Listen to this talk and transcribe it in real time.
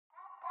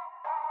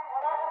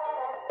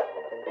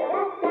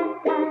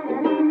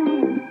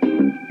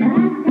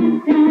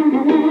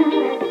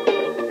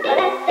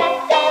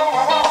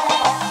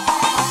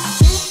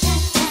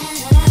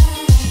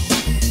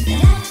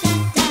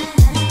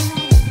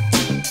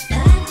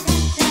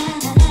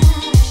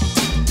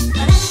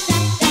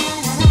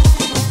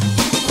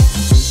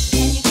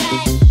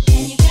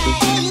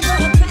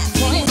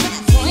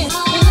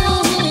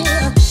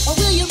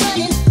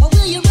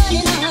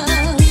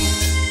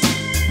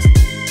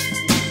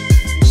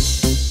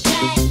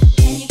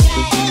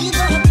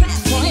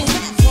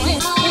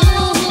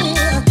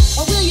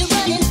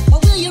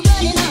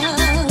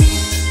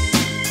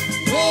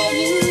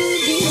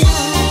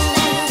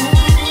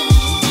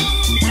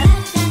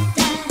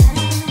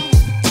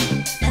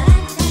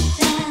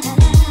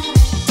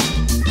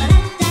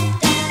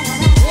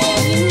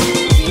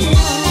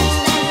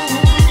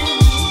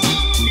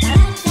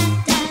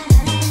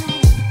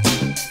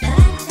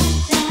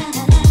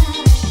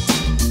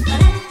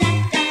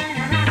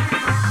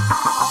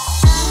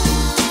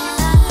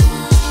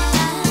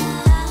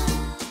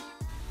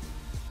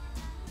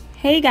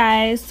Hey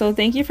guys, so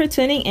thank you for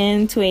tuning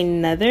in to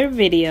another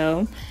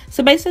video.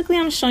 So basically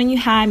I'm showing you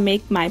how I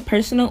make my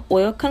personal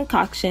oil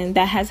concoction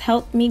that has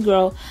helped me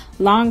grow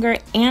longer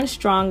and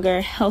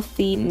stronger,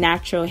 healthy,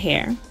 natural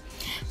hair.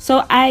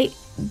 So I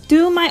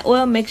do my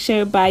oil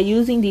mixture by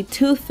using the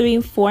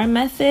 2-3-4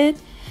 method.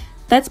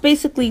 That's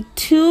basically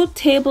 2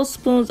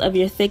 tablespoons of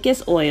your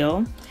thickest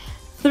oil,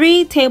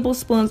 3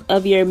 tablespoons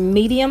of your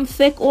medium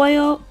thick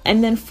oil,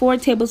 and then 4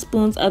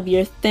 tablespoons of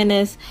your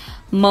thinnest,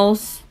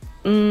 most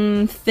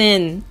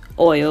thin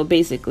oil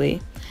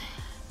basically.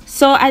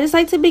 So I just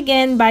like to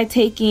begin by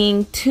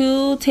taking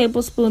 2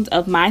 tablespoons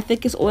of my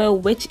thickest oil,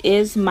 which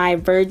is my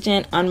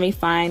virgin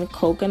unrefined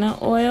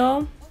coconut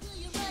oil.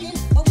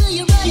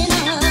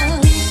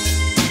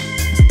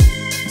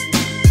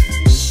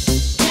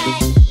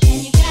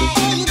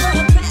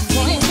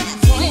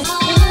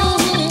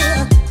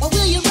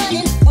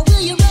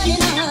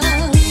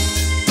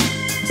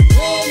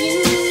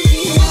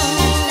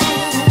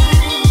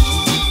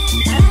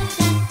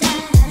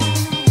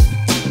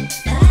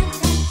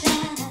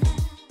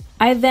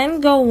 I then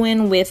go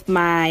in with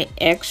my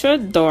extra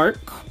dark,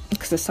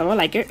 because it's so I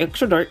like it,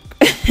 extra dark.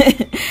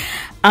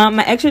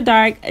 My extra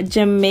dark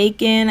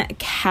Jamaican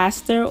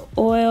castor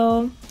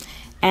oil,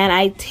 and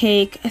I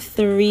take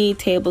 3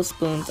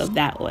 tablespoons of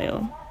that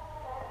oil.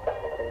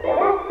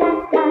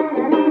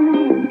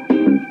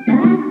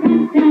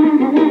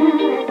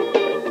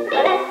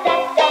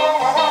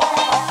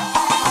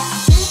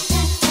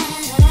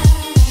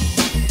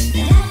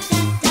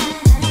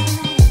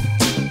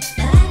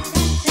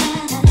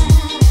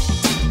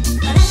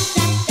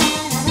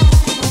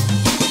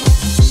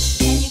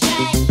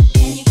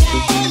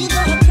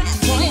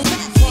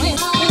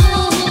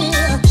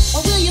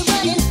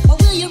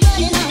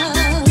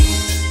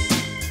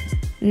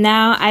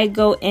 Now I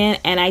go in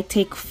and I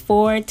take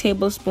 4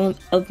 tablespoons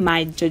of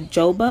my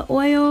jojoba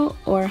oil,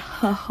 or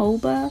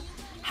jojoba,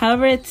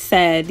 however it's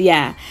said.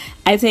 Yeah,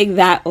 I take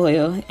that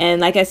oil, and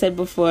like I said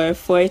before,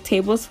 4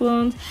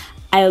 tablespoons.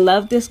 I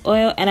love this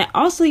oil, and I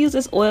also use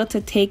this oil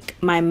to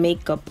take my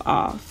makeup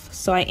off.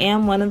 So I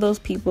am one of those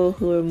people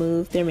who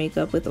remove their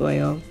makeup with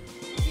oil.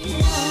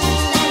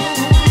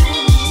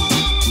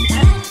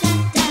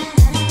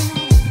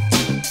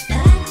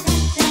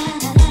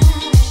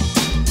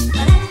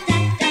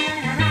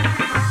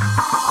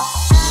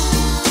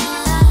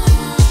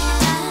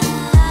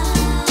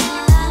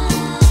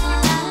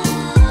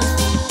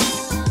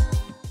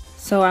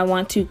 So I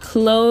want to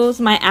close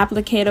my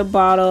applicator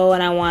bottle,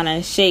 and I want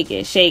to shake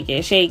it, shake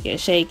it, shake it,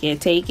 shake it,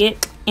 take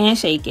it, and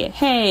shake it.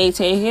 Hey,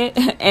 take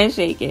it and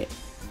shake it.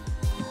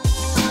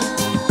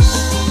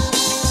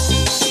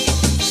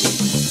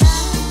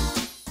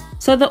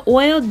 So the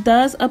oil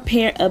does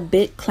appear a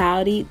bit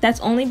cloudy. That's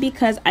only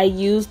because I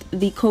used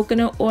the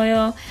coconut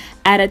oil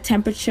at a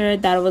temperature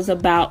that was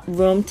about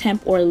room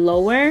temp or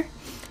lower.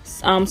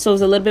 So it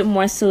was a little bit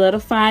more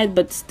solidified,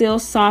 but still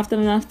soft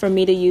enough for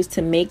me to use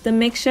to make the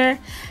mixture.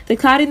 The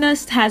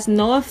cloudiness has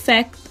no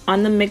effect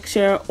on the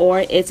mixture or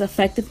its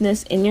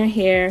effectiveness in your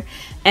hair,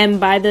 and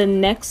by the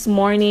next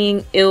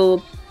morning it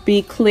will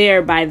be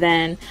clear by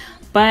then.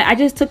 But I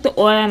just took the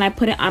oil and I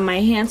put it on my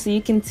hand so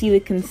you can see the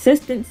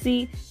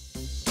consistency.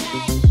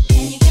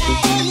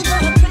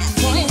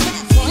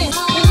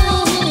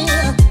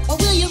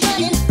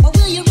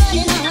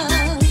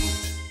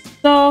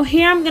 So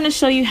here I'm going to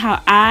show you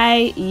how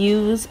I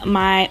use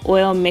my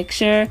oil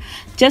mixture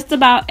just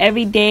about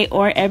every day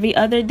or every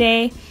other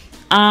day.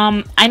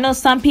 I know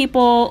some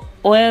people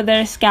oil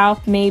their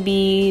scalp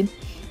maybe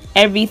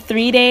every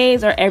 3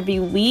 days or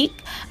every week.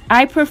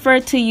 I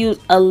prefer to use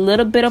a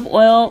little bit of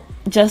oil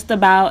just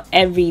about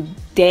every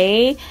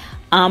day.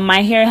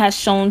 My hair has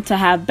shown to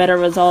have better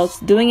results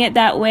doing it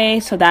that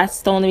way, so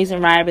that's the only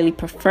reason why I really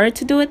prefer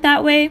to do it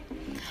that way.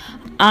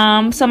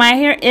 So my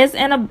hair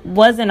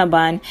was in a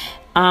bun.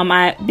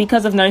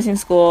 Because of nursing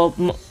school,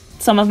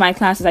 some of my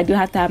classes I do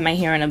have to have my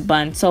hair in a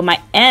bun, so my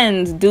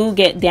ends do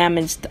get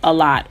damaged a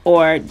lot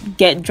or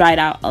get dried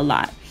out a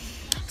lot.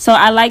 So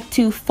I like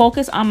to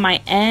focus on my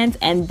ends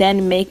and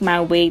then make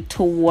my way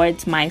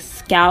towards my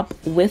scalp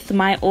with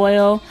my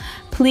oil.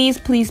 Please,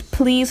 please,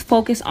 please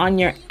focus on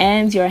your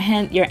ends. Your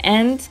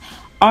ends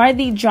are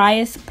the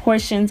driest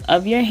portions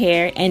of your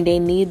hair, and they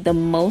need the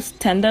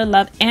most tender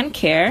love and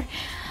care.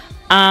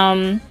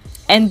 And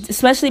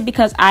especially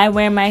because I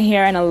wear my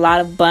hair in a lot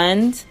of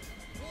buns,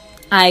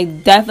 I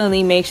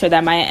definitely make sure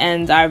that my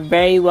ends are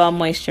very well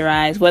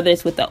moisturized, whether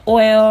it's with the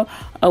oil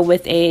or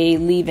with a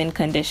leave-in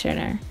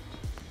conditioner.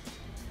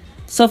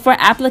 So for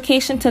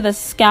application to the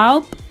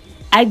scalp,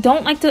 I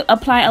don't like to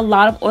apply a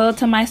lot of oil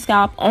to my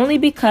scalp, only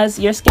because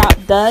your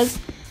scalp does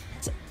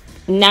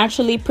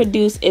naturally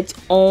produce its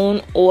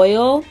own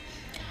oil.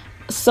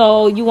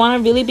 So you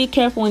want to really be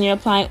careful when you're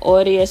applying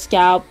oil to your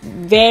scalp.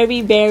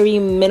 Very, very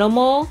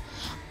minimal.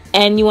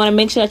 And you want to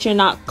make sure that you're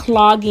not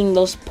clogging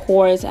those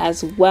pores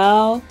as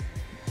well.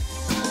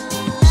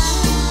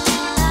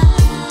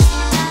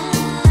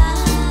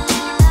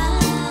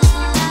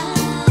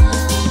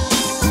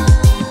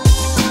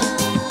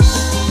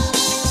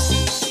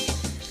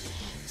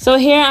 So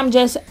here I'm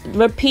just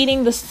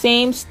repeating the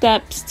same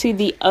steps to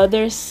the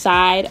other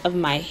side of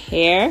my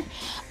hair.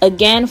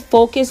 Again,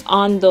 focus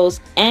on those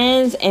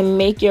ends and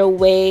make your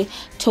way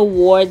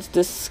towards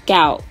the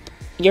scalp.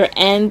 Your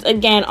ends,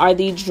 again, are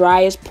the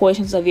driest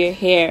portions of your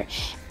hair,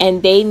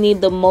 and they need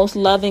the most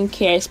love and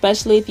care,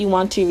 especially if you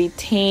want to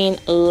retain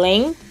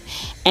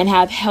length and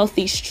have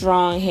healthy,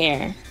 strong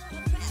hair.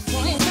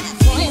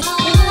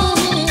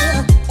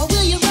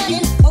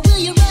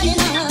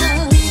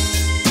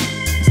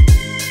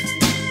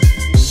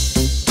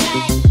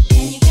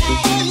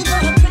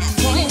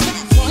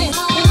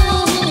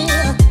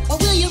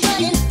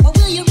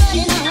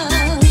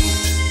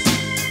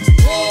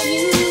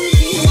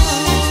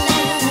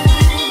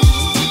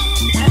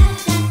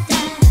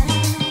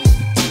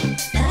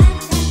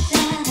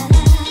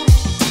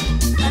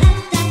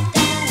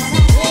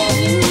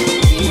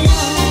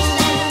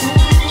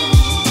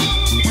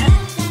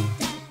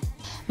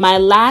 My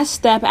last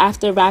step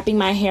after wrapping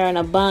my hair in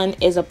a bun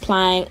is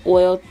applying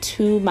oil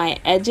to my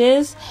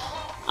edges.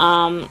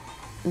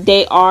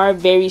 They are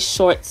very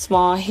short,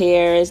 small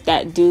hairs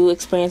that do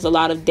experience a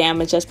lot of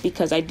damage just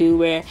because I do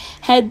wear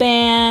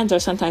headbands, or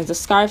sometimes the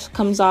scarf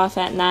comes off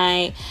at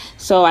night.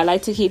 So I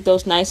like to keep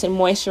those nice and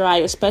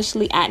moisturized,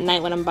 especially at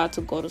night when I'm about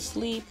to go to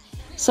sleep.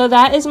 So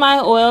that is my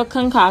oil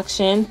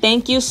concoction.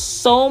 Thank you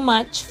so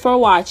much for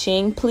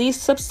watching. Please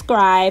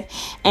subscribe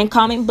and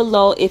comment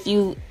below if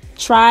you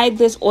tried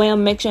this oil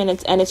mixture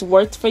and it's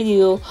worked for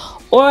you,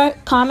 or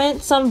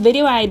comment some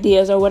video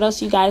ideas or what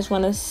else you guys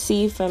want to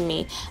see from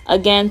me.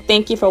 Again,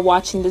 thank you for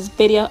watching this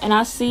video, and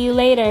I'll see you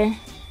later.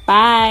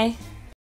 Bye.